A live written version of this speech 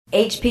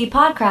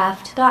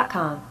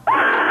hppodcraft.com.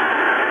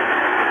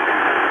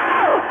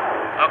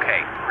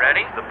 Okay,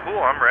 ready? The pool,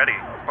 I'm ready.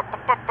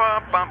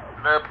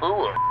 The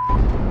pool.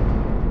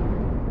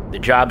 The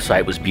job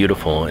site was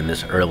beautiful in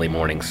this early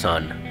morning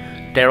sun.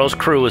 Daryl's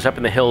crew was up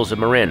in the hills of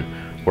Marin,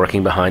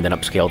 working behind an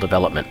upscale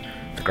development.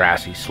 The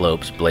grassy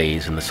slopes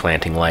blaze in the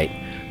slanting light.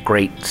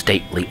 Great,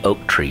 stately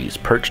oak trees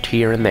perched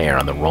here and there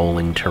on the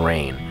rolling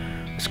terrain.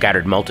 A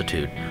scattered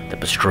multitude that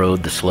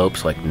bestrode the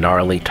slopes like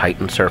gnarly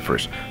Titan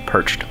surfers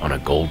perched on a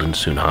golden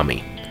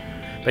tsunami.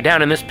 But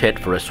down in this pit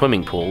for a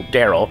swimming pool,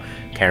 Daryl,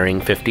 carrying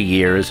 50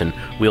 years and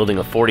wielding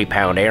a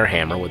 40-pound air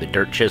hammer with a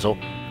dirt chisel,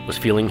 was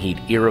feeling he'd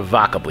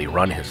irrevocably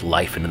run his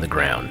life into the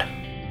ground.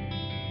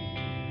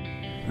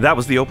 That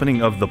was the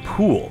opening of The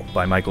Pool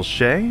by Michael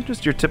Shea.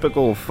 Just your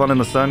typical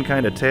fun-in-the-sun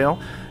kind of tale,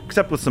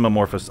 except with some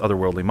amorphous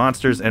otherworldly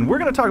monsters, and we're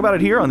going to talk about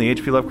it here on the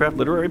H.P. Lovecraft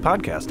Literary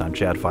Podcast. I'm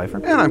Chad Pfeiffer.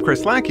 And I'm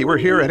Chris Lackey. We're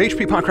here at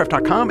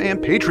hppodcraft.com and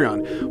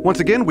Patreon. Once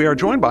again, we are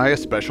joined by a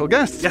special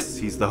guest. Yes,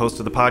 he's the host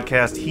of the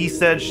podcast He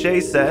Said, Shea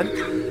Said,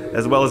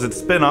 as well as its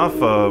spin-off,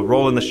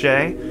 Roll in the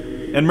Shea,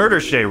 and Murder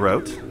Shea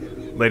Wrote.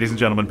 Ladies and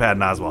gentlemen,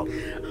 Patton Oswalt.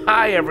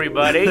 Hi,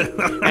 everybody,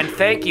 and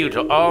thank you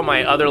to all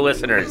my other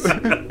listeners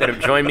that have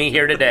joined me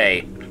here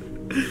today.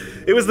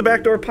 It was the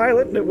backdoor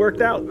pilot, and it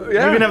worked out.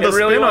 Yeah, we even have those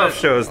really spin-off was.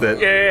 shows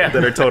that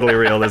are totally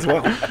real as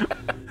well.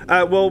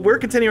 Well, we're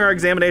continuing our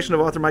examination of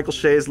author Michael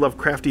Shea's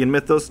Lovecraftian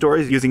mythos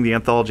stories using the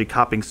anthology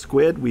Copping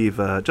Squid. We've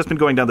just been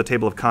going down the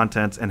table of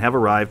contents and have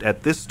arrived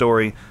at this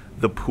story,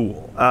 The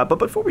Pool. But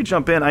before we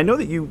jump in, I know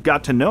that you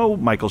got to know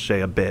Michael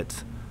Shea a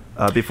bit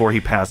before he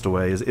passed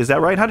away. Is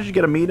that right? How did you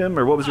get to meet him,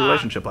 or what was your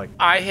relationship like?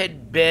 I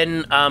had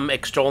been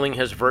extolling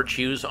his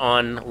virtues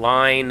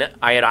online.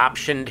 I had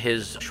optioned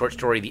his short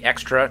story, The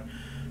Extra,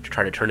 to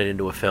try to turn it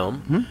into a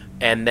film. Mm-hmm.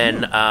 And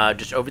then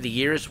just over the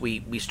years,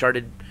 we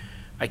started,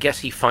 I guess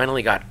he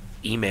finally got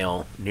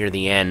email near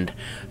the end.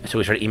 So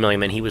we started emailing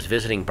him, and he was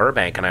visiting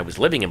Burbank, and I was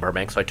living in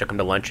Burbank, so I took him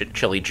to lunch at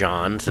Chili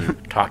John's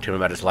and talked to him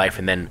about his life.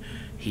 And then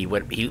he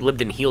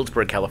lived in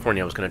Healdsburg,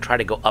 California. I was going to try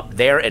to go up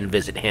there and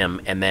visit him,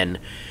 and then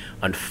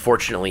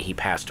unfortunately he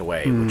passed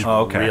away, which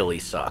really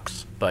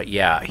sucks. But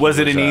yeah, was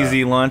it an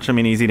easy lunch? I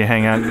mean, easy to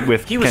hang out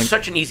with? He was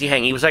such an easy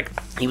hang. He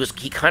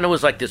kind of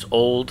was like this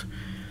old,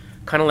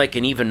 kind of like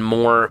an even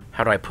more,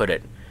 how do I put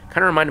it?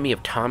 Kind of reminded me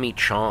of Tommy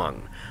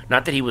Chong.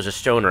 Not that he was a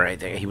stoner. I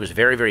think he was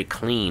very, very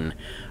clean.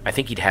 I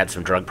think he'd had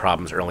some drug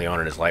problems early on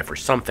in his life or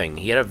something.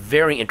 He had a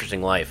very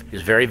interesting life. He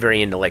was very,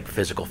 very into like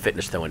physical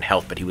fitness though and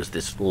health, but he was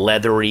this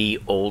leathery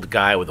old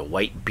guy with a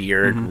white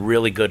beard,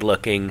 really good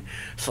looking.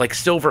 It's like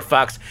Silver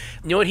Fox.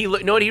 You know what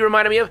he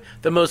reminded me of?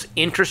 The most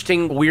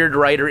interesting weird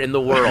writer in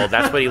the world.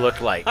 That's what he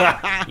looked like.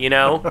 You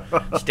know?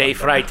 Stay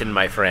frightened,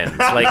 my friends.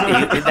 Like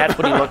that's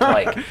what he looked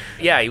like.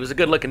 Yeah, he was a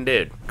good looking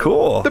dude.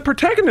 Cool. The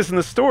protagonist in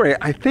the story,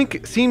 I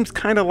think, seems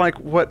kind of like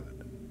what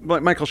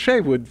Michael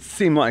Shea would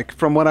seem like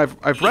from what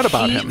I've read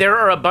about him. There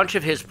are a bunch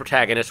of his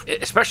protagonists,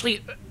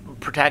 especially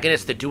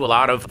protagonists that do a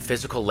lot of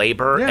physical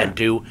labor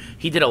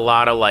he did a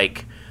lot of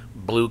like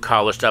blue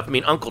collar stuff. I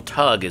mean, Uncle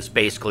Tug is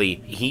basically,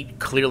 he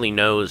clearly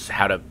knows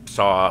how to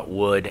saw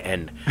wood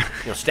and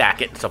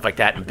stack it and stuff like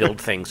that and build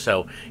things.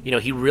 So,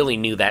 he really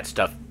knew that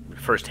stuff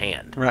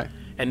firsthand. Right.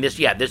 And this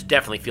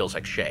definitely feels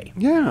like Shea.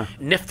 Yeah.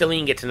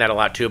 Niftaline gets in that a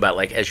lot too, about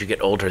like as you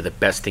get older, the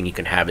best thing you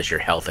can have is your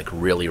health. Like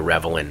really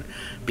revel in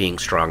being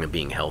strong and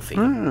being healthy.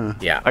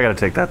 Yeah. I got to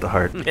take that to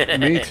heart.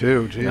 Me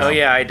too. Geez. Oh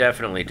yeah, I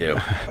definitely do.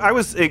 I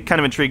was kind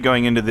of intrigued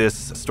going into this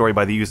story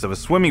by the use of a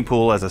swimming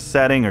pool as a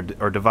setting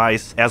or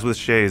device, as with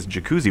Shea's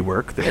jacuzzi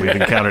work that we've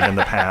encountered in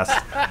the past.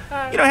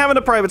 Having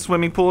a private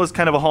swimming pool is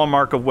kind of a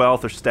hallmark of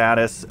wealth or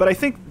status. But I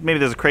think maybe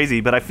this is crazy,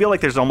 but I feel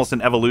like there's almost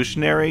an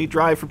evolutionary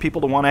drive for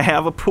people to want to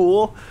have a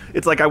pool.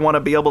 It's like I want to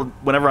be able,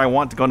 whenever I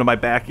want, to go into my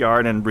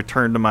backyard and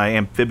return to my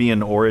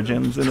amphibian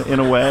origins in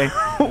a way.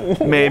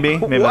 Maybe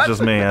it's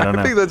just me. I don't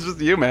know. I think that's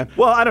just you, man.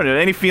 Well, I don't know.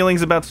 Any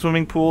feelings about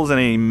swimming pools?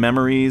 Any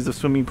memories of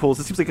swimming pools?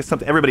 It seems like it's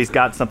something. Everybody's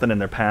got something in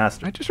their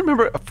past. I just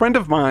remember a friend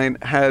of mine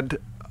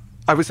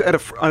I was at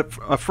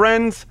a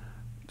friend's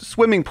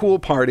swimming pool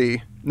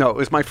party. No, it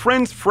was my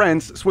friend's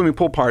swimming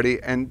pool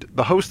party, and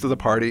the host of the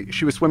party,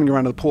 she was swimming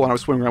around in the pool, and I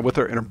was swimming around with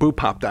her, and her boob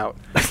popped out.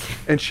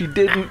 And she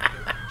didn't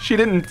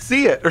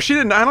see it. Or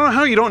I don't know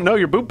how you don't know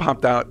your boob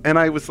popped out. And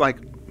I was like,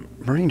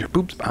 Maureen, your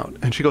boob's out.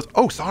 And she goes,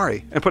 oh,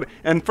 sorry.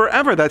 And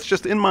forever, that's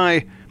just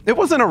it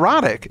wasn't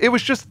erotic. It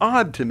was just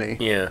odd to me.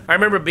 Yeah. I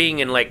remember being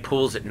in like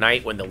pools at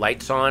night when the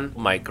light's on.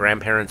 My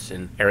grandparents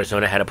in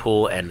Arizona had a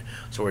pool, and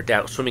so we're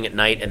down swimming at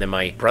night, and then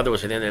my brother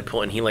was in the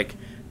pool, and he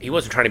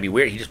wasn't trying to be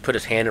weird. He just put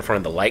his hand in front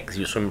of the light because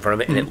he was swimming in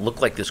front of it, and it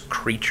looked like this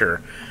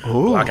creature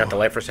blocked out the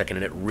light for a second,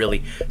 and it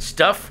really...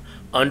 Stuff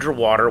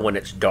underwater when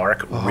it's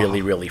dark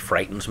really, really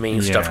frightens me.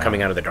 Yeah. Stuff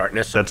coming out of the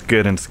darkness. That's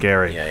good and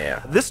scary.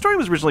 Yeah. This story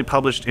was originally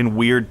published in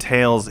Weird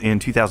Tales in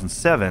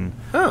 2007,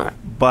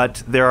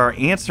 but there are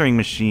answering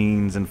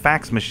machines and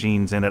fax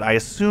machines in it. I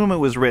assume it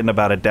was written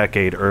about a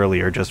decade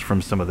earlier just from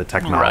some of the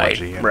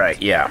technology.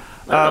 Right, yeah.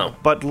 Oh.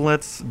 But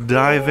let's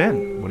dive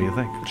in. What do you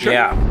think?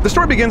 Yeah. The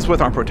story begins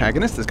with our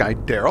protagonist, this guy,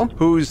 Daryl,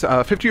 who's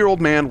a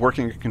 50-year-old man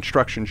working a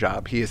construction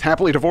job. He is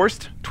happily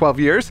divorced, 12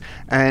 years,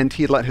 and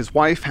he let his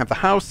wife have the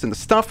house and the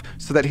stuff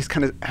so that he's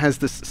kind of has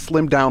this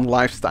slimmed-down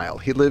lifestyle.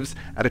 He lives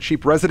at a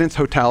cheap residence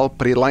hotel,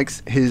 but he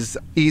likes his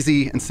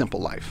easy and simple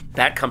life.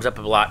 That comes up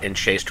a lot in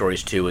Shay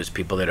stories, too, is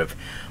people that have,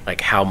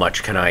 like, how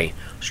much can I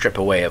strip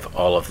away of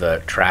all of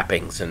the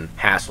trappings and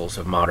hassles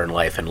of modern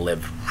life and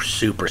live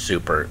super,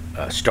 super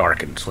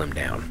stark and slimmed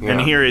down.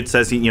 And here it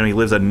says he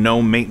lives a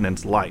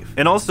no-maintenance life.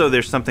 And also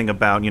there's something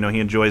about, he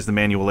enjoys the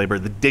manual labor,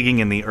 the digging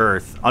in the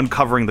earth,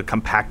 uncovering the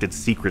compacted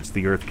secrets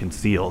the earth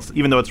conceals.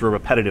 Even though it's a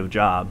repetitive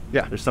job,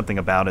 there's something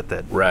about it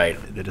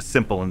that is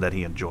simple and that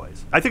he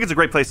enjoys. I think it's a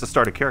great place to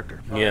start a character.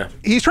 Yeah.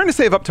 He's trying to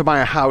save up to buy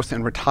a house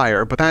and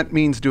retire, but that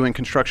means doing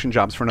construction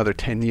jobs for another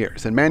 10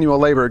 years. And manual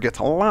labor gets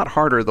a lot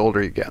harder the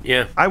older you get.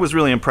 Yeah. I was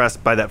really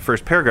impressed by that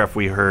first paragraph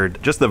we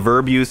heard, just the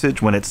verb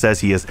usage when it says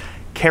he is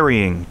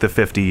carrying the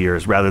 50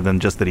 years rather than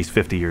just that he's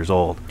 50 years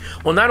old.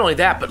 Well, not only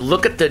that, but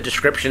look at the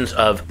descriptions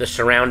of the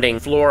surrounding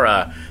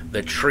flora,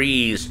 the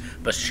trees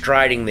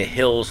bestriding the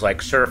hills like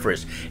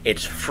surfers.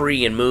 It's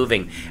free and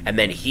moving, and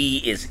then he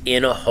is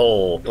in a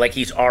hole, like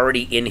he's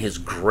already in his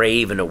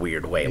grave in a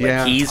weird way.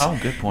 Like he's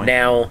good point.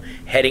 now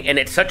heading, and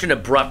it's such an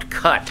abrupt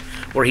cut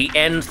where he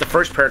ends. The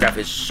first paragraph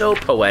is so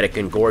poetic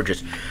and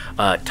gorgeous.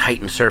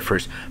 Titan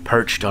surfers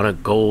perched on a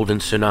golden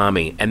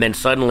tsunami, and then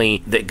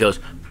suddenly that goes,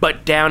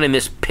 but down in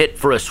this pit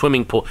for a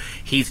swimming pool.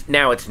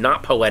 It's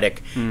not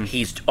poetic.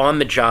 He's on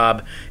the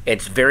job.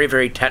 It's very,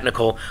 very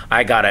technical.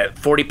 I got a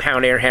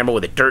 40-pound air hammer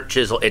with a dirt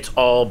chisel. It's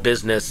all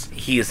business.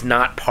 He is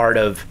not part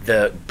of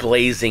the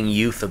blazing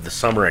youth of the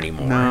summer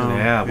anymore. No.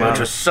 Yeah, wow. Which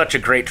was such a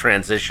great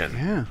transition.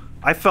 Yeah.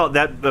 I felt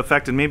that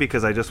affected me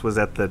because I just was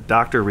at the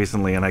doctor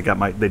recently and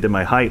they did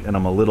my height and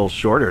I'm a little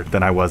shorter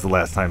than I was the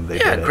last time they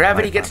did it. Yeah,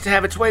 gravity gets to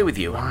have its way with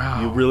you.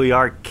 You really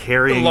are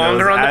carrying The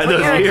longer those, on the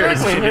those plane. Yeah, years.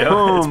 exactly. It's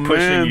Oh,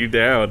 pushing man. you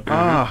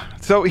down.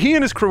 So he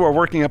and his crew are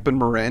working up in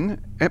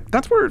Marin.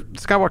 That's where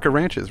Skywalker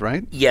Ranch is,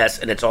 right? Yes,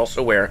 and it's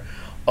also where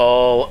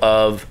all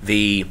of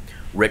the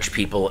rich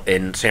people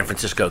in San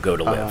Francisco go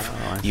to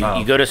live.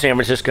 You go to San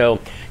Francisco,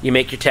 you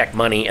make your tech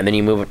money, and then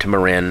you move up to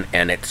Marin,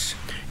 and it's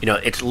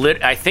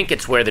I think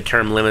it's where the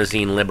term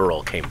limousine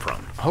liberal came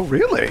from. Oh,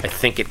 really? I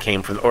think it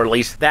came from, or at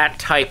least that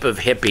type of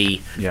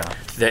hippie. Yeah.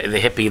 The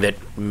hippie that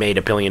made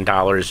 $1 billion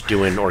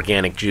doing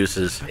organic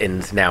juices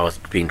and now is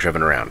being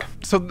driven around.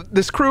 So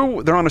this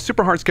crew, they're on a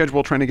super hard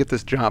schedule trying to get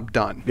this job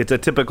done. It's a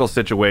typical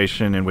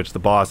situation in which the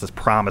boss has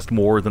promised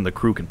more than the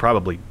crew can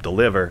probably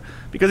deliver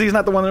because he's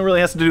not the one that really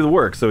has to do the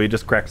work, so he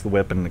just cracks the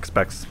whip and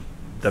expects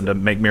them to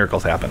make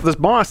miracles happen. This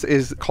boss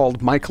is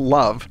called Mike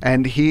Love,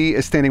 and he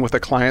is standing with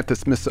a client,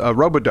 this Miss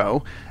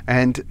Robideau,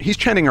 and he's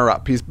chatting her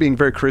up. He's being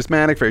very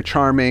charismatic, very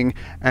charming,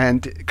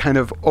 and kind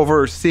of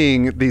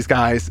overseeing these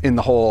guys in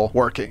the hole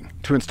working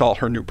to install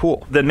her new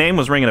pool. The name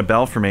was ringing a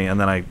bell for me, and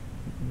then I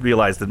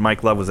realized that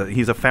Mike Love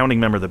he's a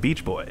founding member of the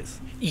Beach Boys.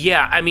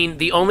 Yeah, I mean,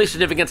 the only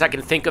significance I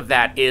can think of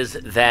that is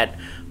that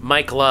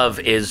Mike Love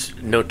is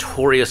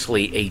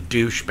notoriously a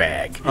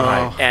douchebag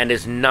and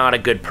is not a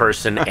good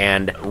person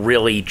and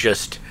really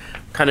just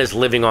kind of is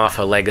living off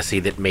a legacy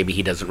that maybe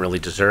he doesn't really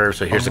deserve.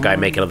 So here's a guy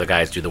making other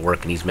guys do the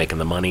work and he's making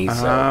the money.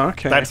 So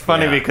Okay. That's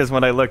funny Yeah. because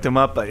when I looked him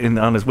up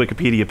on his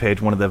Wikipedia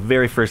page, one of the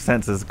very first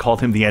sentences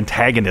called him the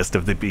antagonist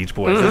of the Beach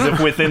Boys, as if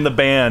within the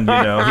band,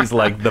 he's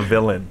like the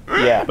villain.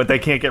 Yeah. But they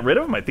can't get rid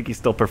of him. I think he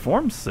still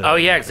performs. So. Oh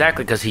yeah,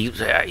 exactly. Because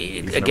he's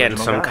again original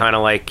some guy. kind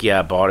of like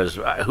bought his.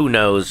 Who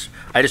knows?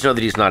 I just know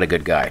that he's not a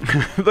good guy.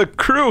 The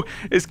crew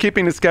is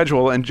keeping the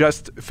schedule and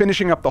just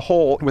finishing up the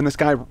hole when this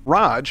guy,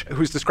 Raj,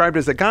 who's described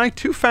as a guy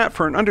too fat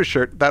for an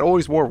undershirt that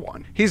always wore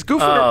one. He's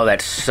goofing. Oh,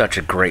 that's such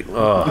a great.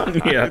 Oh,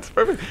 Yeah. It's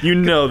perfect. You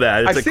know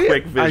that. It's I a see it.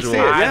 quick I visual. see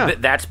it, yeah.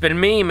 that's been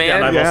me, man.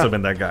 And I've Yeah. also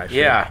been that guy. Sure.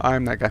 Yeah.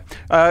 I'm that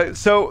guy.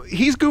 So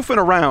he's goofing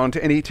around,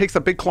 and he takes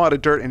a big clod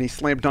of dirt and he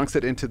slam dunks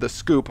it into the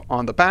scoop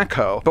on the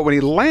backhoe. But when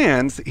he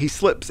lands, he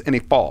slips and he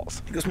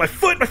falls. He goes, my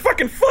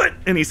fucking foot!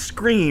 And he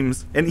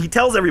screams. And he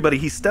tells everybody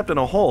he stepped in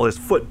a hole. His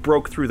foot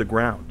broke through the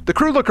ground. The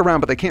crew look around,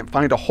 but they can't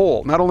find a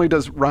hole. Not only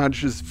does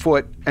Raj's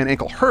foot and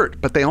ankle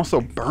hurt, but they also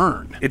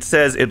burn. It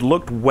says it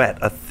looked wet,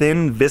 a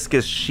thin,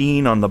 viscous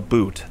sheen on the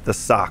boot, the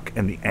sock,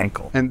 and the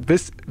ankle. And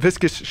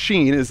Viscous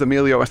Sheen is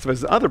Emilio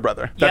Estevez's other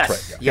brother.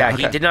 Yes. Yeah,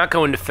 he Okay. did not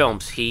go into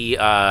films. He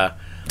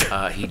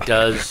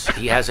does.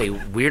 He has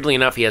weirdly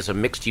enough, he has a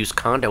mixed-use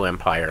condo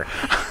empire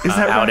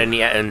out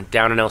in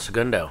down in El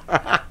Segundo.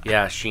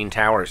 Yeah, Sheen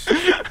Towers.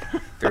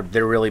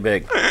 They're really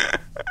big.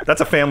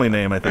 That's a family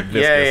name, I think.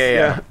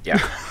 Viscous. Yeah.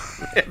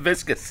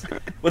 Viscous.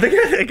 Well,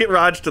 they get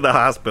Raj to the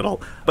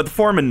hospital, but the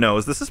foreman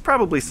knows this is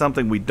probably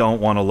something we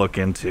don't want to look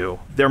into.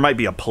 There might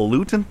be a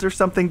pollutant or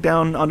something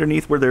down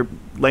underneath where they're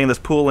laying this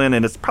pool in,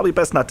 and it's probably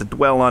best not to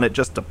dwell on it,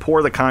 just to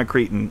pour the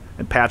concrete and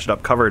patch it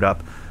up, cover it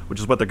up, which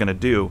is what they're going to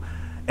do.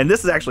 And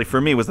this is actually,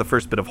 for me, was the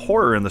first bit of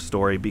horror in the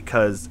story,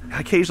 because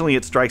occasionally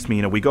it strikes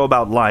me, we go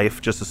about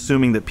life just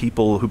assuming that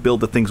people who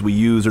build the things we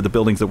use or the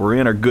buildings that we're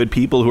in are good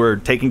people who are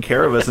taking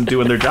care of us and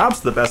doing their jobs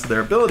to the best of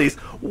their abilities.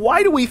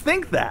 Why do we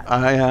think that?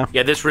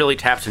 Yeah, this really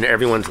taps into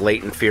everyone's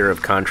latent fear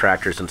of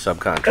contractors and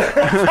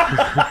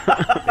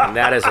subcontractors. And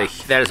that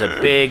is a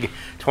big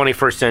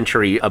 21st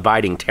century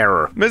abiding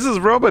terror. Mrs.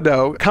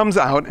 Robideau comes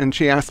out and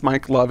she asks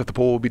Mike Love if the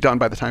pool will be done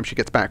by the time she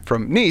gets back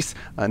from Nice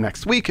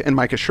next week, and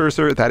Mike assures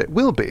her that it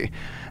will be.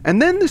 And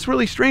then this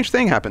really strange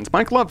thing happens.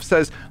 Mike Love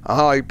says,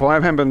 oh, boy,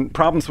 I'm having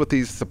problems with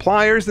these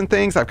suppliers and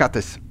things. I've got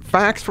this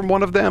fax from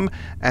one of them,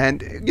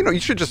 and, you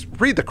should just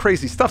read the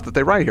crazy stuff that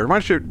they write here. Why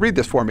don't you read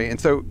this for me?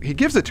 And so he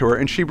gives it to her,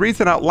 and she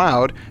reads it out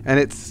loud, and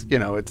it's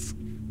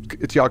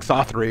Yog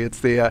Sothory.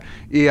 It's the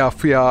Ia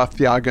Fia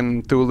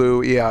Thiagan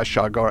Thulu Ia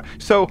Shagor.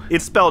 So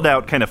it's spelled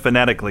out kind of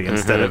phonetically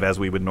instead of as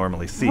we would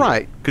normally see.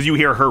 Right. Because you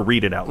hear her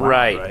read it out loud.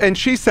 Right. And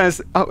she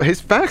says, oh,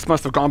 his fax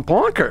must have gone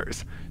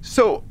bonkers.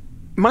 So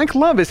Mike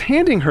Love is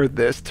handing her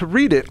this to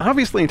read it,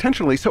 obviously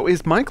intentionally. So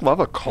is Mike Love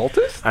a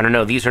cultist? I don't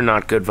know. These are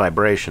not good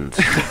vibrations.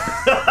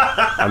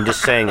 I'm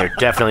just saying they're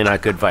definitely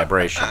not good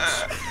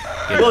vibrations.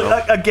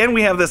 Well, again,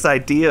 we have this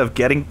idea of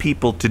getting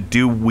people to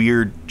do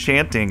weird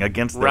chanting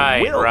against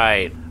their will.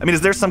 Right. I mean,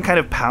 is there some kind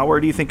of power,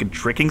 do you think, in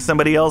tricking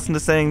somebody else into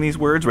saying these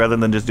words rather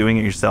than just doing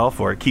it yourself,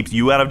 or it keeps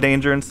you out of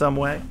danger in some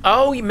way?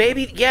 Oh,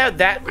 maybe, yeah,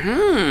 that,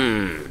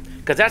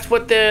 because that's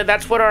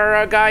what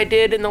our guy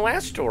did in the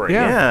last story.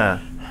 Yeah.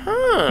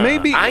 Huh.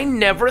 Maybe I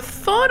never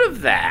thought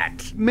of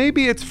that.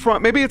 Maybe it's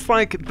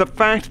like the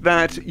fact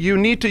that you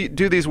need to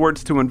do these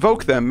words to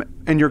invoke them,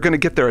 and you're going to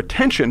get their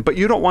attention, but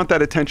you don't want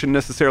that attention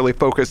necessarily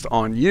focused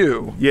on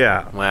you.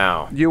 Yeah.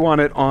 Wow. You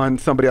want it on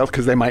somebody else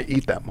because they might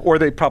eat them, or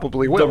they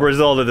probably will. The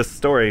result of this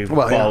story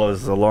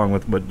follows yeah. along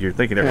with what you're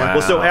thinking there. Wow.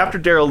 Well, so after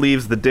Daryl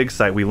leaves the dig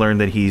site, we learn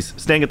that he's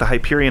staying at the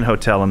Hyperion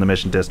Hotel in the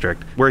Mission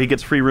District, where he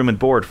gets free room and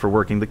board for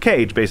working the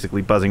cage,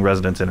 basically buzzing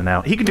residents in and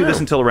out. He can do this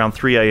until around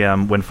 3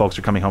 a.m. when folks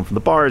are coming home from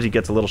the bars. He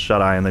gets a little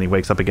shut-eye, and then he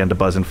wakes up again to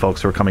buzz in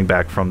folks who are coming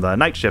back from the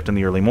night shift in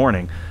the early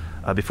morning.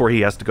 Before he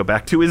has to go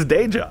back to his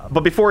day job.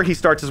 But before he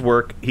starts his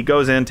work, he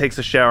goes in, takes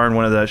a shower in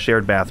one of the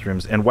shared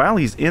bathrooms, and while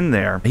he's in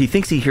there, he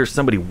thinks he hears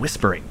somebody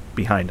whispering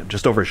behind him,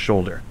 just over his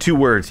shoulder. 2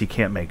 words he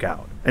can't make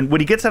out. And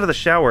when he gets out of the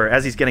shower,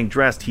 as he's getting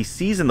dressed, he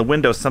sees in the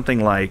window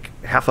something like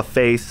half a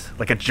face,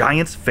 like a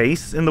giant's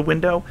face in the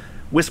window,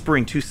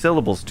 whispering 2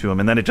 syllables to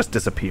him, and then it just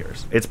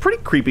disappears. It's a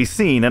pretty creepy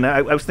scene, and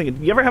I was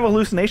thinking, you ever have a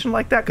hallucination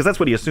like that? Because that's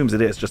what he assumes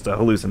it is, just a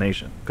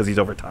hallucination, because he's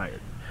overtired.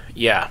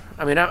 Yeah,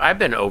 I mean, I've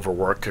been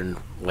overworked and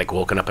like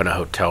woken up in a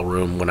hotel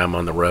room when I'm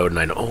on the road, and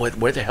I know,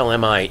 where the hell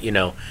am I?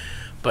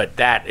 But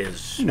that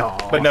is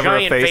But never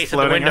a giant face at the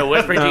floating. window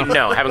whispering.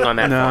 No, haven't gone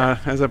that far.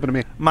 Has happened to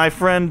me. My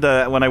friend,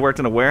 when I worked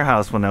in a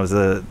warehouse when I was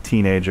a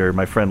teenager,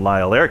 my friend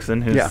Lyle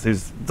Erickson,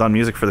 who's done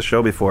music for the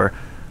show before,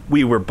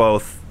 we were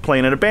both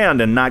playing in a band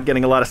and not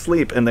getting a lot of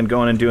sleep, and then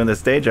going and doing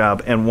this day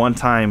job. And one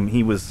time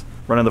he was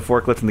running the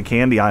forklift in the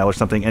candy aisle or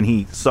something, and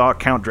he saw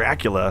Count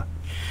Dracula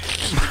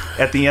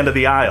at the end of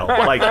the aisle,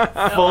 like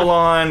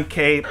full-on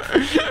cape,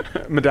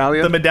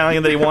 Medallion? the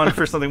medallion that he won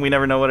for something we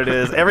never know what it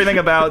is. Everything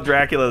about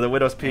Dracula, the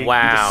Widow's Peak.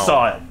 Wow. You just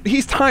saw it.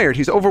 He's tired.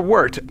 He's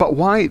overworked. But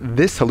why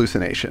this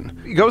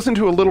hallucination? He goes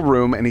into a little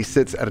room and he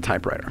sits at a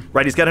typewriter.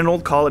 Right, he's got an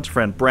old college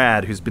friend,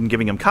 Brad, who's been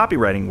giving him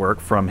copywriting work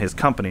from his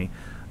company,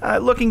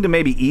 looking to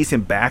maybe ease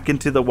him back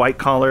into the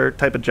white-collar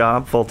type of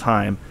job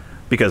full-time.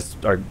 Because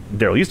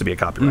Daryl used to be a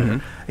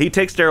copywriter. He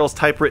takes Daryl's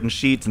typewritten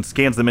sheets and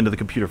scans them into the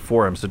computer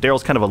for him. So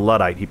Daryl's kind of a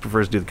Luddite. He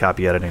prefers to do the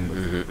copy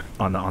editing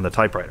on the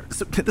typewriter.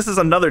 So this is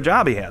another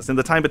job he has. In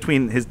the time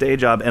between his day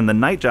job and the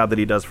night job that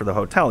he does for the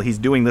hotel, he's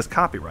doing this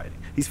copywriting.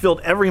 He's filled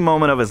every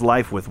moment of his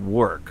life with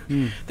work.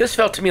 This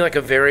felt to me like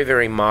a very,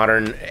 very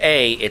modern.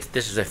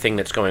 This is a thing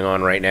that's going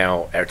on right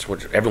now. It's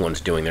what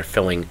everyone's doing. They're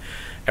filling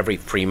every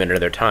free minute of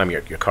their time.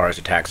 Your car is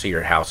a taxi,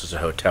 your house is a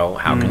hotel.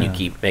 How can you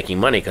keep making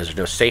money? Because there's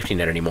no safety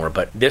net anymore.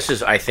 But this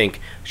is, I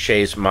think,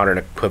 Shay's modern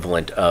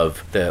equivalent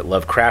of the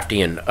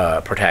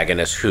Lovecraftian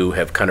protagonists who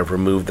have kind of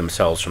removed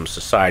themselves from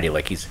society.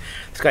 Like this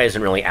guy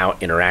isn't really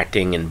out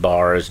interacting in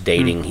bars,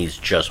 dating. He's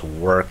just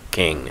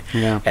working.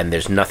 Yeah. And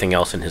there's nothing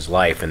else in his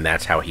life, and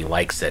that's how he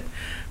likes it.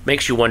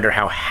 Makes you wonder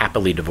how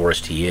happily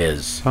divorced he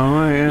is.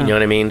 Oh, yeah. You know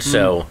what I mean?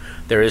 So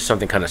there is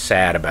something kind of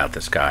sad about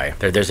this guy.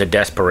 There's a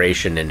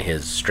desperation in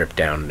his stripped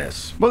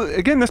downness. Well,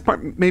 again, this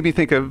part made me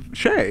think of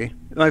Shay.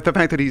 Like the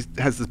fact that he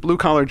has this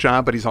blue-collar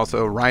job, but he's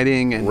also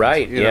writing. And,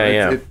 Right,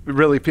 yeah. It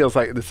really feels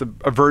like this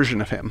a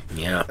version of him.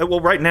 Yeah. Well,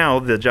 right now,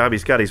 the job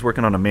he's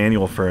working on a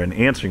manual for an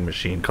answering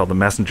machine called the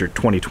Messenger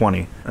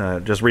 2020.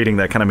 Just reading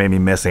that kind of made me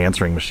miss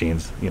answering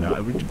machines,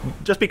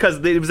 just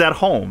because it was at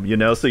home,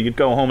 so you'd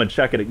go home and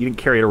check it. You didn't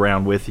carry it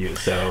around with you,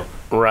 so...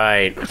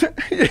 Right.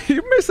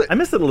 You miss it. I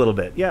miss it a little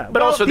bit, yeah.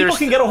 But also people there's-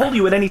 can get a hold of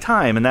you at any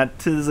time, and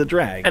that is a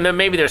drag. And then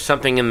maybe there's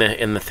something in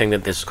the thing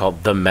that this is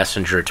called the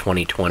Messenger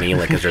 2020.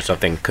 Like, is there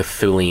something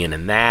Cthulian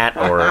in that,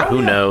 or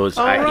who knows?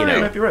 Right.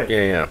 Might be right.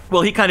 Yeah.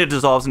 Well, he kind of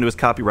dissolves into his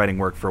copywriting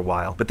work for a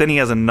while, but then he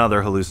has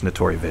another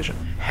hallucinatory vision.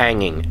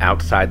 Hanging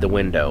outside the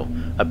window,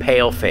 a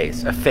pale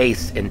face, a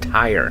face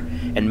entire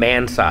and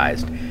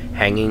man-sized,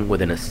 hanging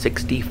within a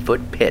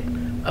 60-foot pit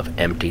of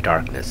empty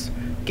darkness,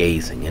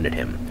 gazing in at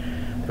him.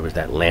 There was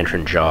that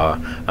lantern jaw,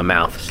 a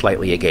mouth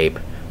slightly agape,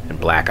 and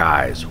black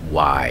eyes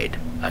wide,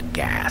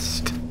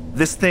 aghast.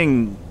 This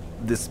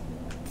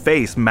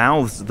face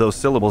mouths those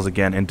syllables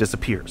again and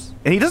disappears.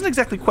 And he doesn't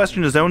exactly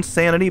question his own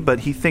sanity,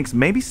 but he thinks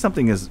maybe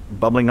something is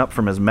bubbling up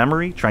from his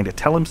memory, trying to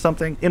tell him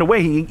something. In a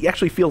way, he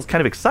actually feels kind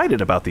of excited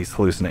about these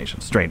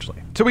hallucinations, strangely.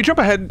 So we jump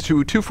ahead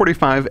to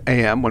 2:45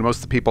 a.m. when most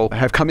of the people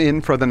have come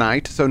in for the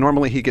night. So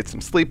normally he gets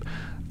some sleep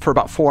for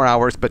about 4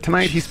 hours, but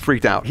tonight he's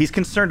freaked out. He's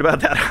concerned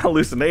about that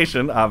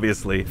hallucination,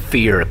 obviously.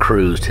 Fear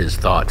cruised his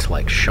thoughts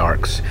like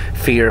sharks.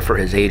 Fear for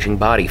his aging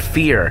body.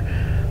 Fear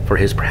for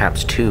his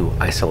perhaps too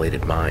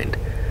isolated mind.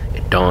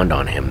 It dawned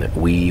on him that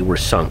we were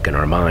sunk in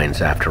our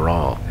minds after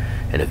all,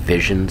 and a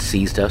vision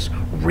seized us,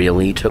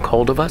 really took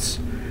hold of us.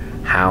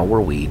 How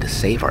were we to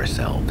save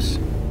ourselves?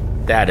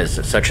 That is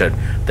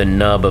the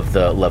nub of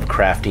the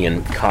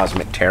Lovecraftian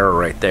cosmic terror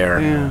right there.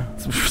 Yeah.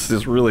 This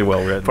is really well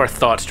written. If our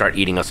thoughts start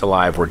eating us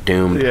alive, we're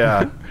doomed.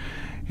 Yeah.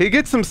 He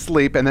gets some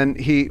sleep, and then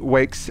he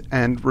wakes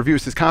and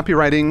reviews his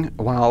copywriting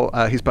while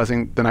he's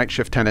buzzing the night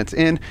shift tenants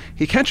in.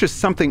 He catches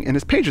something in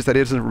his pages that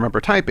he doesn't remember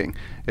typing.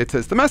 It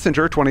says, The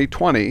Messenger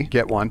 2020,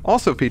 get one,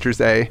 also features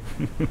a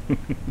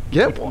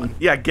get one.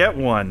 Yeah, get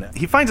one.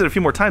 He finds it a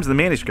few more times in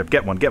the manuscript.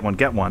 Get one, get one,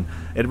 get one.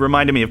 It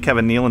reminded me of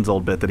Kevin Nealon's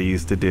old bit that he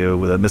used to do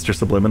with Mr.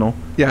 Subliminal.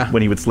 Yeah.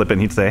 When he would slip in,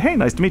 he'd say, hey,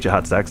 nice to meet you,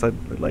 Hot Sex.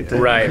 I'd like to...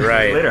 Right.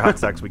 Later, Hot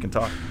Sex, we can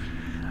talk.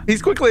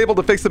 He's quickly able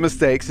to fix the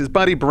mistakes. His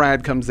buddy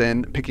Brad comes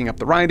in, picking up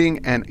the writing,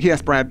 and he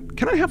asks Brad,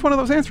 can I have one of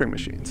those answering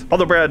machines?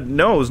 Although Brad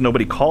knows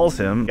nobody calls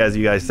him, as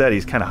you guys said,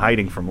 he's kind of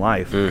hiding from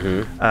life,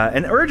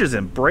 and urges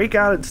him, break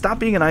out, stop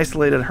being an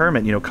isolated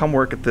hermit, come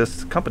work at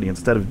this company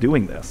instead of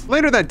doing this.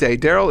 Later that day,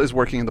 Daryl is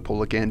working in the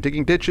pool again,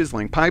 digging ditches,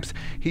 laying pipes.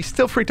 He's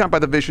still freaked out by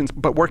the visions,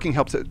 but working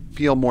helps it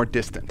feel more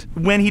distant.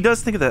 When he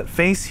does think of that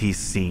face he's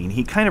seen,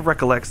 he kind of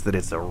recollects that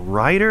it's a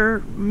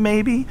writer,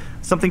 maybe?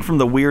 Something from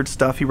the weird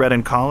stuff he read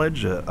in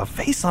college? A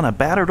face on a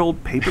battered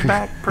old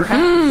paperback,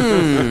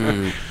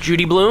 perhaps?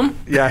 Judy Blume?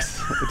 Yes,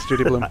 it's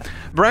Judy Blume.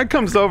 Brad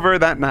comes over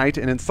that night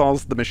and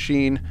installs the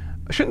machine.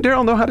 Shouldn't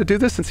Daryl know how to do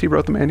this since he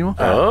wrote the manual?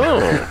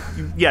 Oh.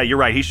 Yeah, you're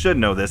right. He should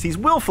know this. He's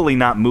willfully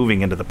not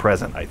moving into the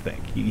present, I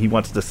think. He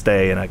wants to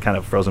stay in a kind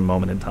of frozen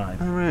moment in time.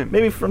 All right.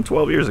 Maybe from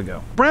 12 years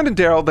ago. Brad and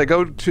Daryl, they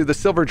go to the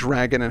Silver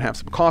Dragon and have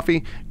some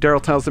coffee.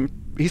 Daryl tells him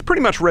he's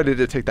pretty much ready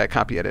to take that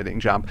copy editing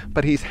job,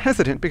 but he's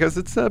hesitant because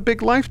it's a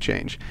big life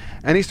change.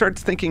 And he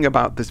starts thinking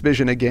about this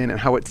vision again and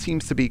how it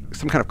seems to be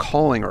some kind of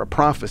calling or a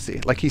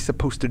prophecy, like he's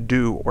supposed to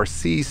do or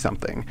see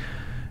something.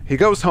 He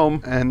goes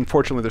home, and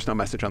fortunately, there's no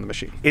message on the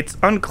machine. It's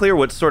unclear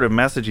what sort of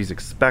message he's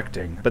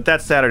expecting, but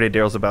that Saturday,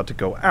 Daryl's about to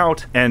go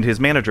out, and his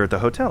manager at the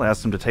hotel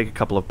asks him to take a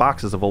couple of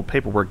boxes of old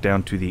paperwork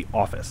down to the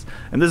office.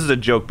 And this is a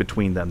joke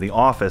between them. The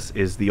office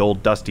is the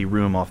old dusty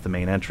room off the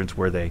main entrance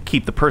where they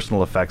keep the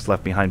personal effects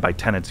left behind by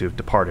tenants who have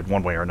departed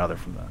one way or another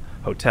from the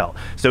hotel.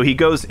 So he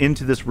goes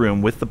into this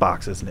room with the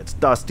boxes, and it's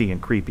dusty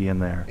and creepy in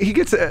there. He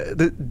gets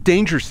the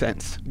danger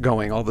sense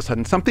going all of a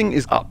sudden. Something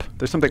is up.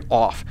 There's something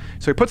off.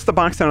 So he puts the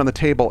box down on the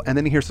table, and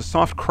then he hears a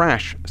soft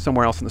crash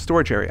somewhere else in the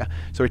storage area.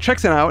 So he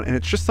checks it out, and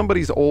it's just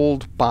somebody's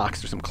old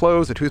box. There's some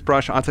clothes, a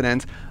toothbrush, odds and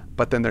ends,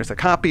 but then there's a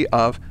copy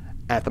of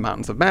At the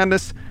Mountains of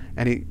Madness,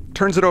 and he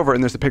turns it over,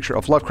 and there's a picture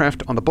of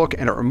Lovecraft on the book,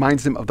 and it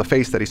reminds him of the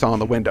face that he saw in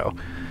the window.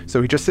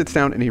 So he just sits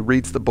down, and he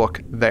reads the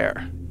book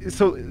there.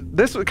 So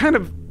this kind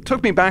of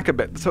took me back a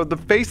bit. So the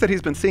face that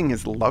he's been seeing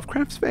is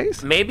Lovecraft's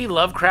face? Maybe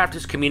Lovecraft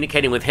is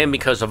communicating with him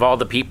because of all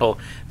the people.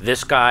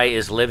 This guy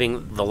is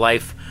living the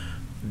life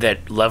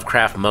that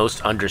Lovecraft most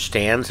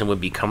understands and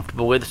would be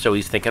comfortable with. So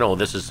he's thinking, oh,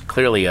 this is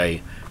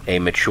clearly a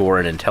mature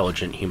and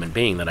intelligent human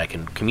being that I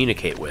can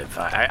communicate with.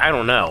 I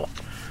don't know.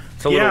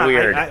 It's a little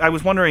weird. I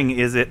was wondering,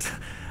 is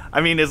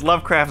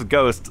Lovecraft's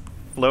ghost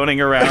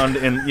floating around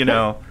in,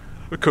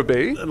 It could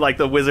be. like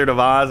the Wizard of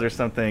Oz or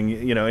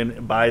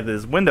something, by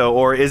this window,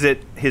 or is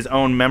it his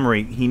own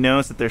memory? He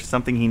knows that there's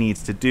something he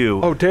needs to do.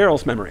 Oh,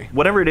 Daryl's memory.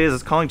 Whatever it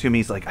is calling to him.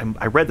 He's like,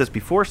 I read this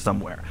before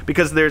somewhere,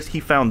 because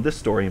he found this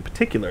story in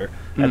particular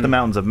at the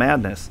Mountains of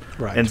Madness,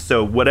 Right. and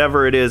so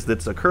whatever it is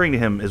that's occurring to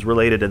him is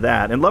related to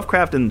that. And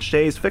Lovecraft and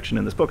Shea's fiction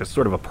in this book is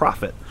sort of a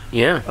prophet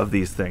Yeah. of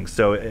these things.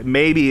 So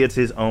maybe it's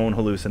his own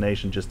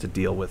hallucination just to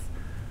deal with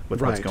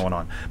what's Right. going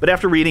on. But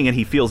after reading it,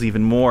 he feels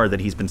even more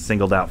that he's been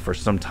singled out for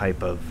some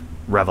type of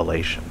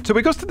revelation. So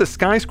he goes to the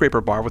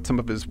skyscraper bar with some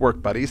of his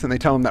work buddies, and they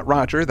tell him that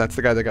Roger, that's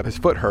the guy that got his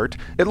foot hurt,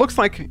 it looks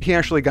like he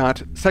actually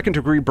got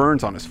second-degree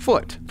burns on his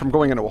foot from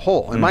going into a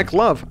hole. And Mike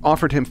Love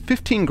offered him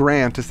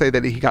 $15,000 to say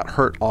that he got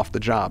hurt off the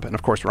job. And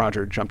of course,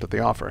 Roger jumped at the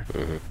offer.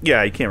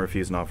 Yeah, you can't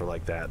refuse an offer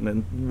like that. And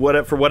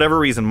then for whatever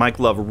reason, Mike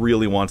Love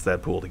really wants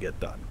that pool to get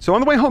done. So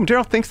on the way home,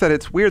 Daryl thinks that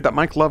it's weird that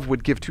Mike Love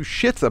would give two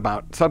shits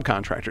about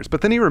subcontractors,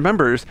 but then he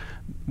remembers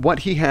what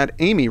he had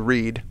Amy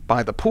read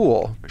by the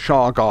pool,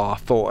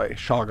 Shoggoth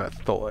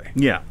Thoy.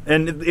 Yeah,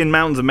 and in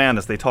Mountains of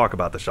Madness, they talk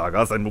about the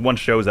Shoggoths, and one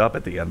shows up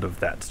at the end of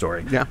that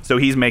story. Yeah. So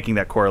he's making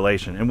that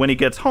correlation. And when he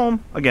gets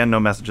home, again, no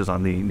messages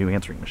on the new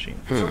answering machine.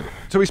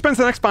 So he spends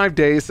the next 5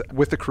 days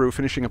with the crew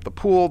finishing up the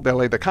pool. They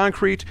lay the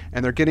concrete,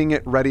 and they're getting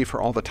it ready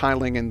for all the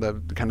tiling and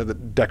the kind of the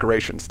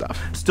decoration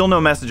stuff. Still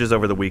no messages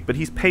over the week, but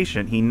he's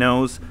patient. He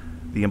knows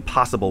the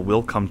impossible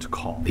will come to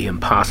call. The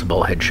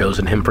impossible had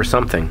chosen him for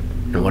something,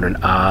 and what an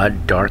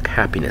odd, dark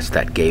happiness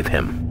that gave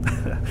him.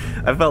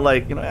 I felt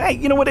like, hey,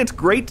 you know what? It's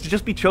great to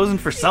just be chosen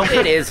for something.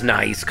 It is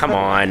nice, come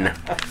on.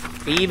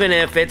 Even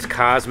if it's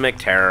cosmic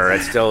terror,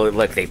 it's still,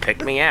 look, they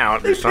picked me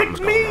out. There's something's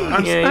going on.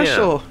 I'm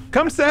special.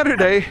 Come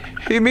Saturday,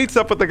 he meets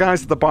up with the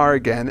guys at the bar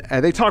again,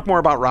 and they talk more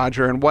about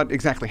Roger and what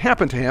exactly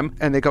happened to him.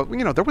 And they go,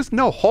 there was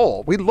no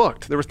hole. We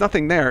looked. There was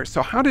nothing there.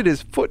 So how did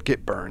his foot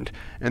get burned?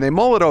 And they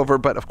mull it over,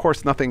 but of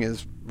course nothing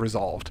is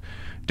resolved.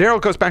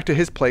 Daryl goes back to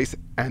his place,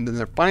 and then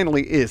there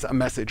finally is a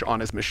message on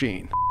his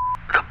machine.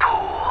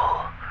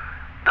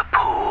 The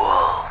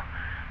pool,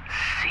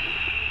 see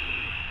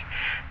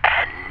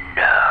and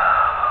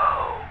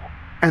know.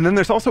 And then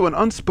there's also an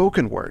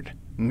unspoken word,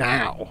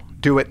 now.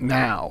 Do it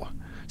now.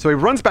 So he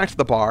runs back to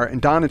the bar,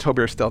 and Don and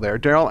Toby are still there.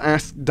 Daryl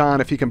asks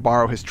Don if he can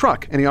borrow his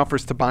truck, and he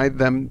offers to buy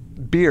them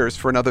beers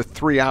for another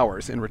 3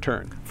 hours in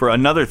return. For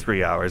another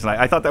 3 hours. And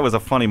I thought that was a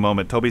funny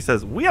moment. Toby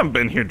says, we haven't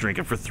been here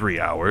drinking for 3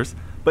 hours.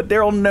 But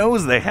Daryl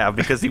knows they have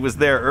because he was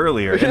there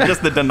earlier. And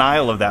just the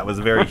denial of that was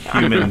very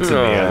human to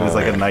me. It was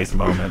like a nice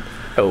moment.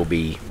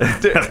 Toby.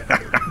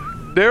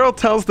 Daryl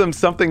tells them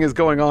something is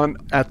going on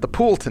at the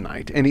pool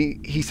tonight, and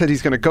he said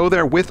he's going to go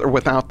there with or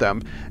without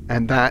them,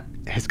 and that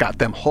has got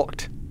them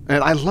hooked.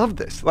 And I love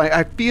this.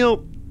 I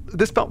feel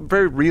this felt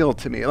very real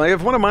to me.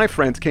 If one of my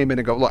friends came in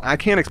and go, look, I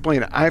can't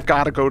explain it. I've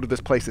got to go to this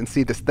place and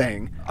see this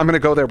thing. I'm going to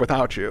go there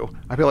without you.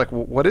 I'd be like,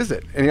 well, what is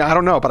it? And I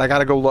don't know, but I got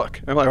to go look.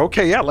 And I'm like,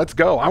 okay, yeah, let's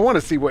go. I want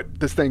to see what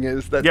this thing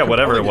is. Yeah,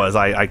 whatever it was,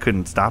 I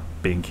couldn't stop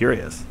being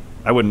curious.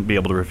 I wouldn't be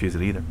able to refuse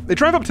it either. They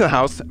drive up to the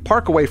house,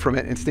 park away from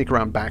it, and sneak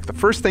around back. The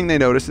first thing they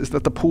notice is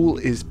that the pool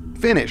is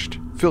finished,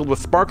 filled with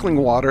sparkling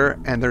water,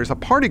 and there's a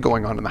party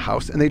going on in the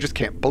house, and they just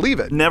can't believe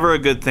it. Never a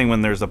good thing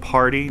when there's a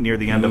party near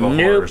the end of a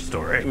horror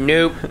story.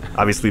 Nope.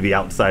 Obviously, The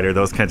Outsider,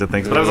 those kinds of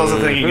things. But I was also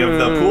thinking of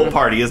the pool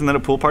party. Isn't that a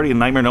pool party in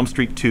Nightmare on Elm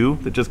Street 2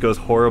 that just goes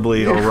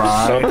horribly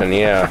awry? Something,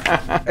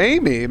 yeah.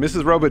 Amy,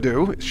 Mrs.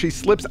 Robidoux, she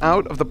slips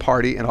out of the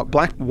party in a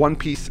black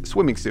one-piece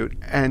swimming suit,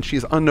 and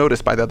she's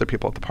unnoticed by the other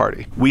people at the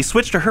party. We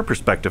switch to her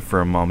perspective for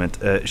a moment.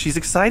 She's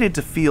excited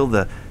to feel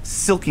the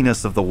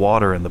silkiness of the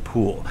water in the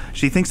pool.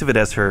 She thinks of it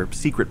as her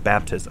secret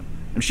baptism.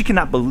 And she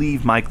cannot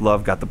believe Mike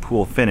Love got the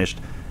pool finished.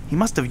 He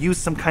must have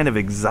used some kind of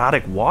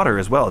exotic water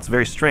as well. It's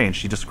very strange.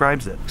 She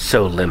describes it.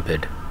 So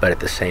limpid, but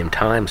at the same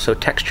time so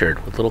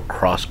textured with little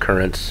cross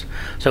currents,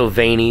 so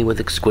veiny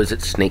with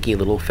exquisite snaky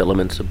little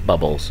filaments of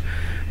bubbles.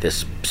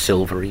 This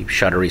silvery,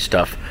 shuddery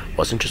stuff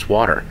wasn't just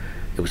water.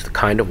 It was the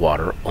kind of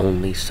water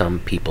only some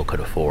people could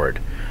afford.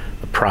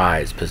 A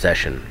prized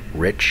possession,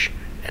 rich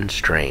and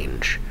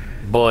strange.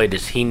 Boy,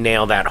 does he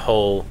nail that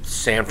whole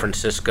San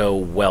Francisco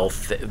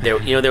wealth.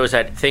 There was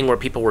that thing where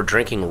people were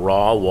drinking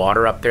raw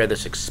water up there,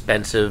 this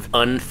expensive,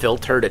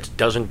 unfiltered. It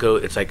doesn't go,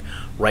 it's like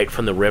right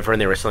from the river, and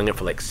they were selling it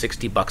for like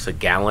 $60 a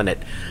gallon at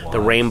the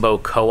Rainbow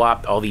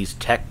Co-op. All these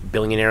tech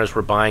billionaires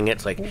were buying it.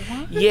 It's like,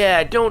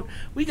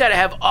 we got to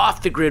have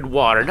off-the-grid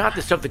water, not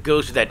the stuff that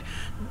goes to that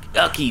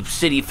ucky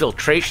city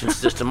filtration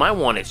system. I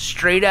want it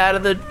straight out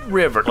of the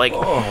river.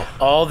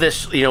 All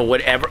this,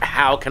 whatever.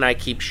 How can I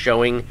keep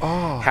showing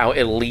how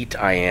elite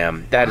I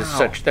am? That is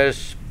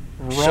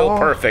so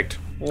perfect.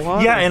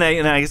 What? Yeah,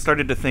 and I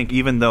started to think,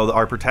 even though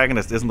our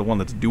protagonist isn't the one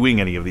that's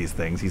doing any of these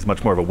things, he's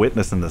much more of a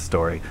witness in this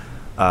story.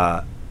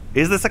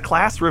 Is this a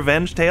class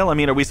revenge tale? I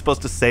mean, are we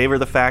supposed to savor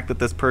the fact that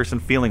this person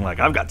feeling like,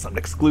 I've got something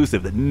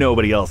exclusive that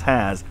nobody else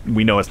has?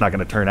 We know it's not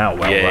going to turn out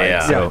well, right?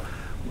 Yeah. So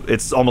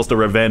it's almost a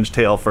revenge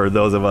tale for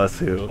those of us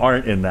who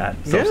aren't in that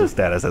social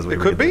status as we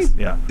read this. It could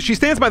be. Yeah. She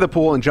stands by the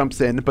pool and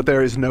jumps in, but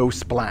there is no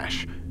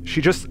splash.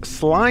 She just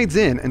slides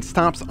in and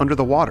stops under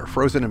the water,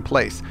 frozen in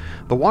place.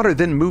 The water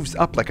then moves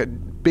up like a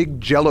big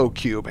Jell-O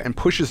cube and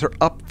pushes her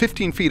up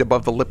 15 feet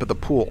above the lip of the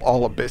pool,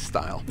 all Abyss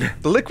style.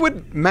 The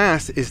liquid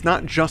mass is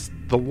not just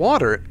the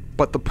water,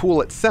 but the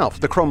pool itself.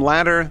 The chrome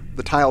ladder,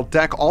 the tiled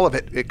deck, all of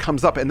it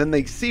comes up, and then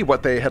they see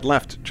what they had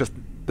left just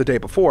the day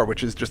before,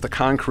 which is just the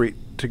concrete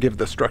to give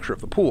the structure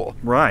of the pool.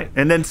 Right.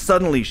 And then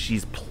suddenly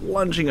she's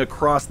plunging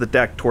across the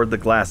deck toward the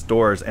glass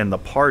doors and the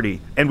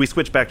party. And we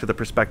switch back to the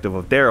perspective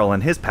of Daryl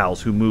and his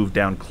pals who move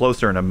down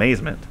closer in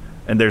amazement.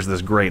 And there's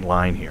this great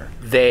line here.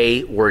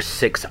 They were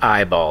 6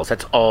 eyeballs.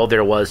 That's all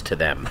there was to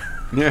them.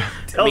 Yeah.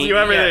 Tells you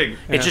everything.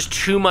 Yeah. It's just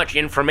too much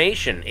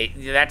information.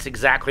 That's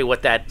exactly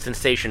what that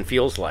sensation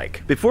feels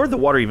like. Before the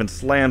water even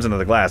slams into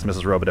the glass,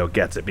 Mrs. Robideau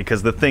gets it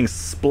because the thing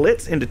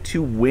splits into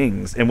 2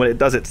 wings, and when it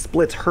does, it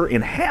splits her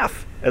in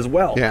half as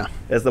well. Yeah.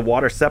 As the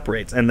water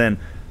separates, and then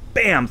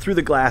bam, through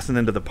the glass and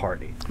into the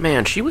party.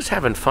 Man, she was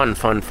having fun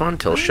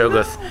till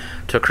Shoggoth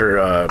took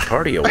her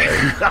party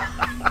away.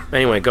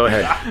 Anyway, go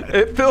ahead.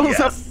 It fills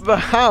up the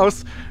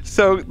house,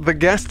 so the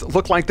guests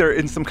look like they're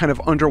in some kind of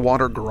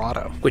underwater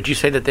grotto. Would you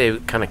say that they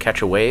kind of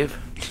catch a wave?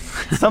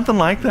 Something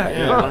like that.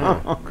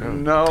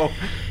 No.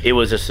 It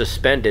was a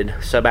suspended,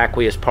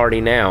 subaqueous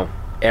party now.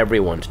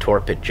 Everyone's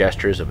torpid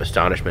gestures of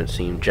astonishment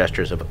seemed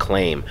gestures of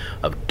acclaim,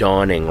 of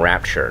dawning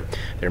rapture.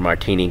 Their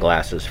martini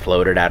glasses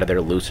floated out of their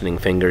loosening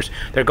fingers.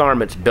 Their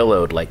garments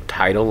billowed like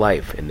tidal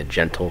life in the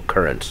gentle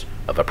currents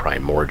of a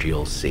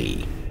primordial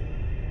sea.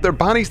 Their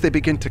bodies, they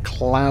begin to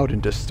cloud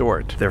and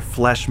distort. Their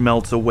flesh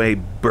melts away,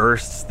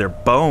 bursts. Their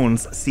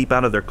bones seep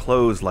out of their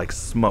clothes like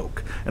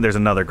smoke. And there's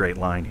another great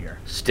line here.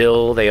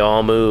 Still, they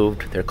all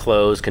moved. Their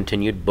clothes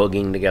continued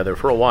booging together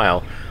for a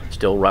while,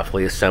 still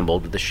roughly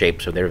assembled with the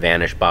shapes of their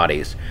vanished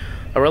bodies.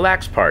 A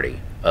relaxed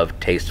party of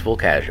tasteful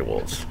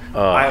casuals.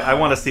 I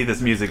want to see this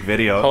music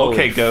video. Holy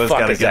Okay, Go's fuck,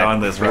 got to is get that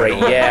on this right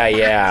great. away.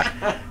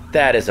 Yeah.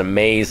 That is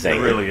amazing.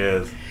 It really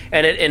is.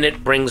 And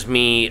it brings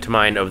me to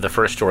mind of the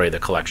first story of the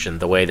collection,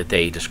 the way that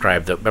they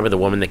describe remember the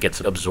woman that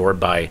gets absorbed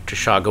by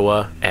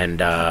Chishagawa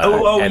and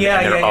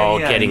they're all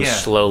getting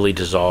slowly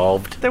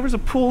dissolved. There was a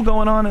pool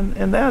going on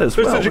in that as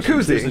well. There's a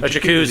jacuzzi. A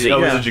jacuzzi. Oh,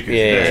 it was a jacuzzi.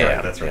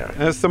 Yeah, That's right. yeah.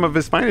 That's some of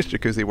his finest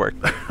jacuzzi work.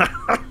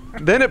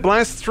 Then it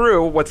blasts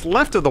through what's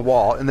left of the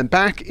wall and then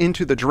back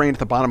into the drain at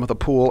the bottom of the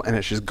pool, and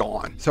it's just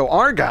gone. So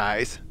our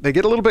guys, they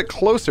get a little bit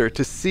closer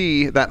to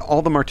see that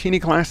all the martini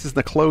glasses and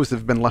the clothes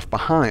have been left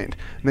behind.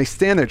 And they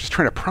stand there just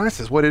trying to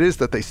process what it is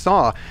that they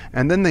saw.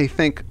 And then they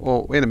think,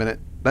 well, wait a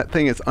minute. That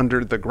thing is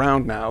under the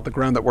ground now, the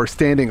ground that we're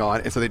standing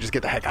on, and so they just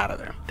get the heck out of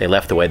there. They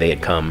left the way they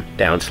had come,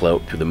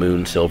 downslope through the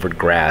moon-silvered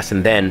grass,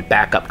 and then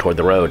back up toward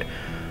the road.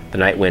 The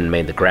night wind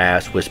made the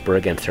grass whisper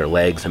against their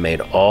legs and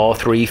made all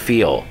 3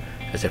 feel,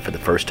 as if for the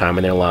first time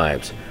in their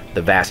lives,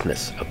 the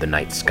vastness of the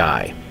night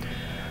sky.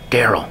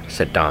 "Daryl,"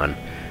 said Don.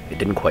 It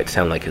didn't quite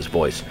sound like his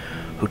voice.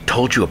 "Who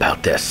told you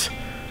about this?"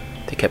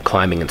 They kept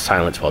climbing in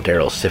silence while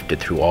Daryl sifted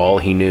through all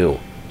he knew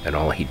and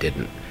all he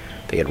didn't.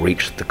 They had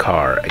reached the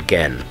car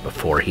again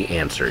before he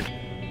answered.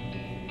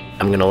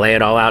 "I'm going to lay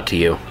it all out to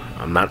you.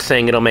 I'm not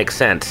saying it'll make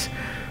sense.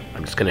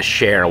 I'm just going to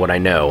share what I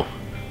know,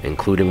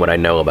 including what I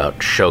know about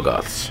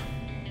Shoggoths."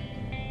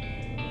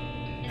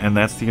 And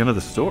that's the end of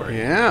the story.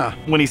 Yeah.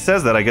 When he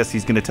says that, I guess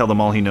he's going to tell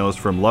them all he knows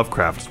from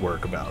Lovecraft's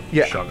work about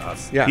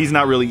Shoggoths. Yeah. He's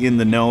not really in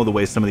the know the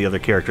way some of the other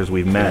characters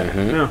we've met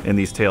in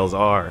these tales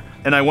are.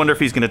 And I wonder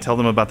if he's going to tell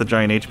them about the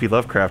giant H.P.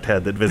 Lovecraft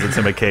head that visits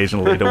him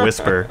occasionally to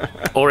whisper.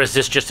 Or is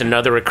this just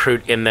another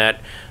recruit in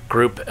that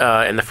group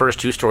in the first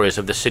 2 stories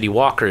of the City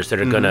Walkers that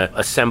are going to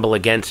assemble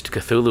against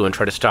Cthulhu and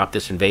try to stop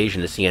this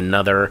invasion, to see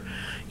another...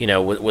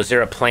 was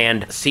there a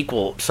planned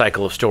sequel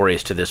cycle of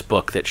stories to this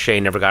book that Shea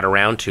never got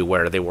around to,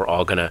 where they were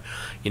all gonna,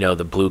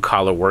 the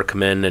blue-collar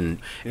workmen,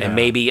 and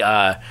maybe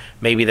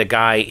the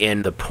guy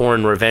in the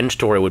porn revenge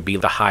story would be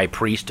the high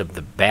priest of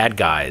the bad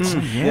guys.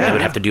 They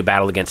would have to do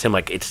battle against him.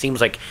 Like, it seems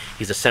like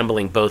he's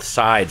assembling both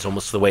sides,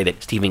 almost the way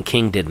that Stephen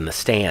King did in The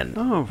Stand.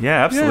 Oh,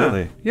 Yeah,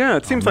 absolutely. Yeah,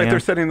 it seems like man. they're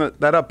setting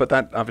that up, but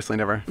that obviously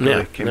never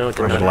really came no, to it did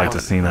fruition. I'd like to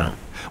see that.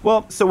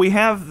 Well, so we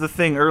have the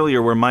thing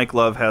earlier where Mike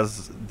Love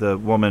has the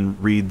woman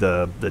read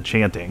the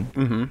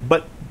chanting.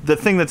 But the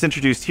thing that's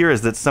introduced here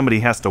is that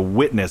somebody has to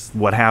witness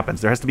what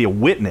happens. There has to be a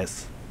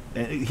witness.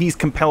 He's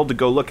compelled to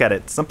go look at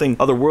it. Something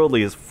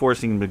otherworldly is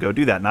forcing him to go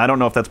do that. And I don't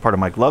know if that's part of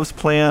Mike Love's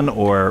plan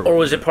or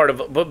was it part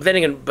of... But then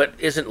again,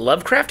 isn't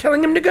Lovecraft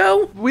telling him to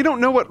go? We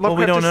don't know what Lovecraft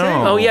we don't is know.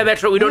 saying. Oh, yeah,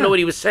 that's right. We don't know what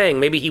he was saying.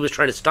 Maybe he was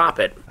trying to stop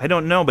it. I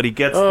don't know, but he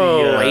gets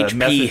Oh, the HP,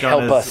 message on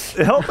help his- us.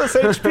 Help us,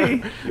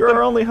 HP. You're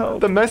our only hope.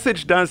 The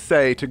message does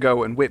say to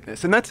go and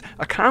witness, and that's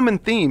a common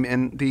theme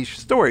in these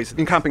stories.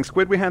 In Comping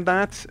Squid, we had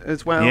that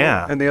as well.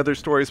 Yeah. And the other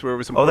stories where it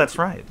was Oh, that's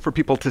right. for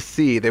people to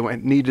see. They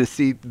needed to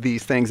see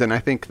these things, and I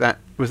think that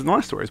was in the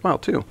last story as well,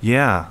 too.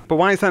 Yeah. But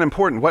why is that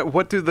important?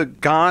 What do the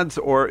gods,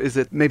 or is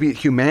it maybe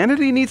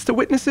humanity needs to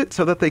witness it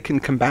so that they can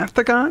combat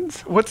the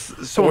gods?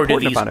 What's so Or do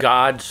important these about it?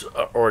 gods,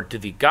 or do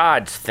the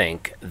gods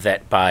think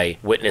that by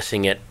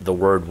witnessing it, the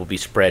word will be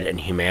spread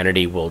and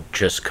humanity will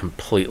just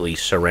completely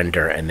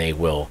surrender and they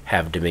will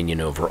have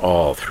dominion over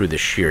all through the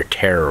sheer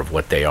terror of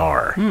what they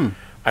are?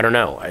 I don't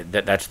know.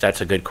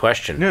 That's a good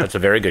question. Yeah. That's a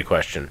very good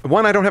question.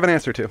 One I don't have an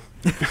answer to.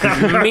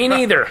 Me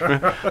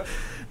neither.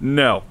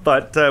 No,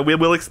 but we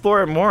will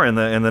explore it more in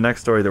the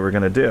next story that we're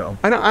going to do.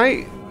 I know,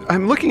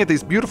 I'm looking at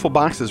these beautiful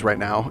boxes right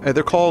now.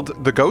 They're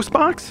called the Ghost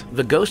Box.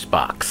 The Ghost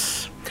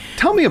Box.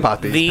 Tell me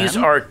about these. These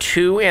Patton. are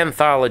 2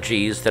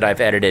 anthologies that I've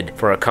edited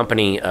for a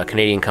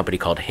Canadian company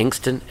called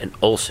Hingston and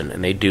Olsen,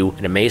 and they do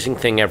an amazing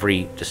thing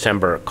every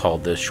December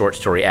called the Short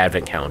Story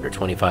Advent Calendar,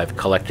 25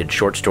 collected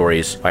short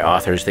stories by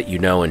authors that you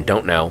know and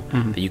don't know,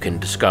 that you can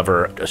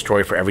discover a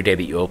story for every day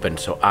that you open.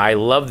 So I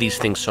love these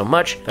things so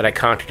much that I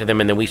contacted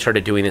them, and then we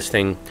started doing this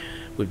thing.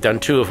 We've done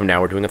 2 of them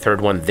now. We're doing a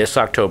 3rd one this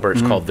October.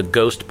 It's called The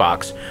Ghost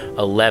Box,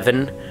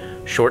 11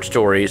 short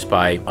stories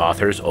by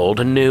authors old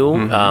and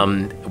new,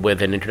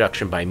 with an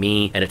introduction by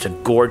me, and it's a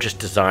gorgeous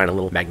design, a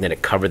little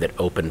magnetic cover that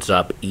opens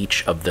up.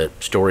 Each of the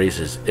stories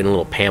is in a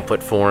little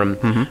pamphlet form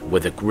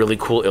with a really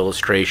cool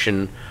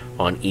illustration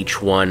on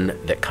each one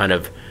that kind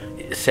of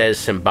says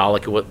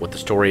symbolically what the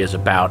story is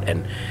about.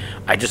 And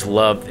I just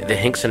love the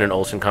Hingston and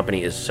Olsen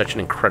Company is such an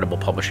incredible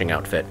publishing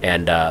outfit,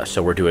 and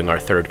so we're doing our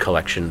 3rd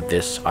collection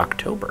this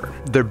October.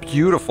 They're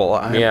beautiful.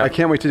 I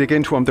can't wait to dig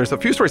into them. There's a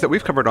few stories that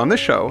we've covered on this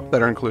show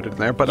that are included in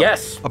there, but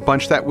Yes. a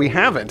bunch that we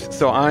haven't.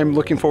 So I'm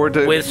looking forward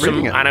to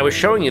reading it. And I was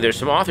showing you there's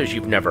some authors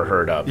you've never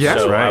heard of. Yes.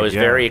 So Right, I was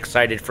yeah. very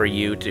excited for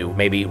you to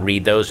maybe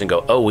read those and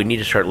go, oh, we need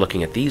to start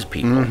looking at these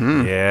people.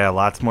 Yeah,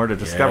 lots more to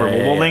discover. Well,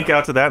 we'll link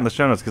out to that in the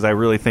show notes because I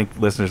really think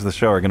listeners of the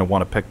show are going to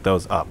want to pick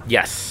those up.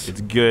 Yes. It's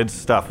good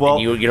stuff. Well,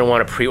 You don't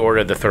want to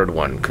pre-order the 3rd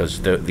one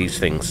because these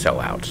things sell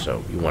out,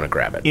 so you want to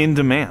grab it. in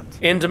demand.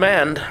 In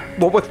demand.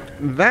 Well, with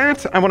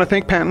that, I want to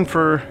thank Patton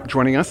for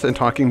joining us and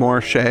talking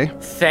more Shay.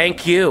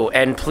 Thank you.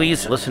 And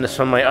please listen to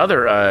some of my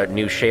other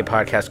new Shay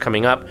podcasts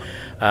coming up.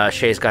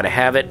 Shay's Gotta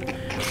Have It.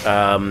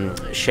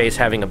 Shay's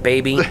Having a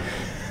Baby.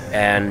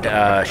 And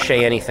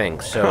Shay Anything.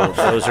 So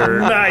those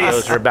are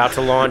about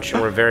to launch,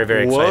 and we're very,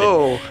 very excited.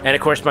 Whoa. And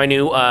of course, my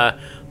new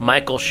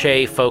Michael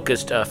Shay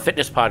focused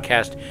fitness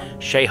podcast,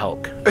 Shay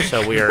Hulk.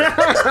 So we are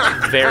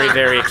very,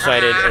 very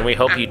excited, and we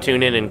hope you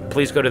tune in. And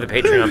please go to the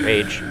Patreon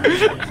page.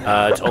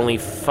 It's only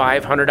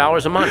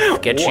 $500 a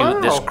month. Get Wow.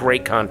 you this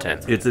great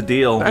content. It's a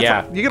deal.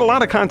 Yeah. You get a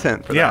lot of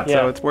content for that, Yeah.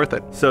 so it's worth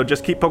it. So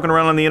just keep poking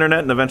around on the internet,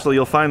 and eventually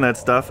you'll find that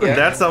stuff. And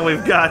that's all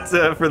we've got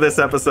for this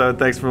episode.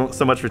 Thanks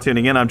so much for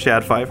tuning in. I'm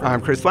Chad Pfeiffer.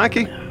 I'm Chris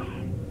Lackey.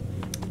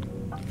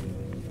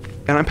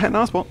 And I'm Patton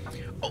Oswalt.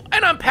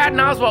 And I'm Patton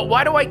Oswalt.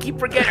 Why do I keep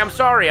forgetting? I'm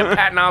sorry. I'm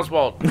Patton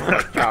Oswalt.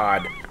 Oh,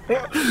 God.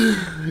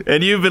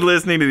 And you've been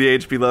listening to the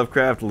H.P.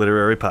 Lovecraft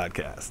Literary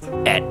Podcast.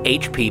 At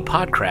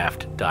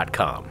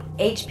hppodcraft.com.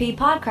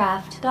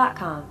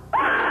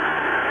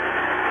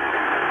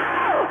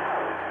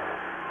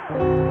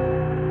 hppodcraft.com.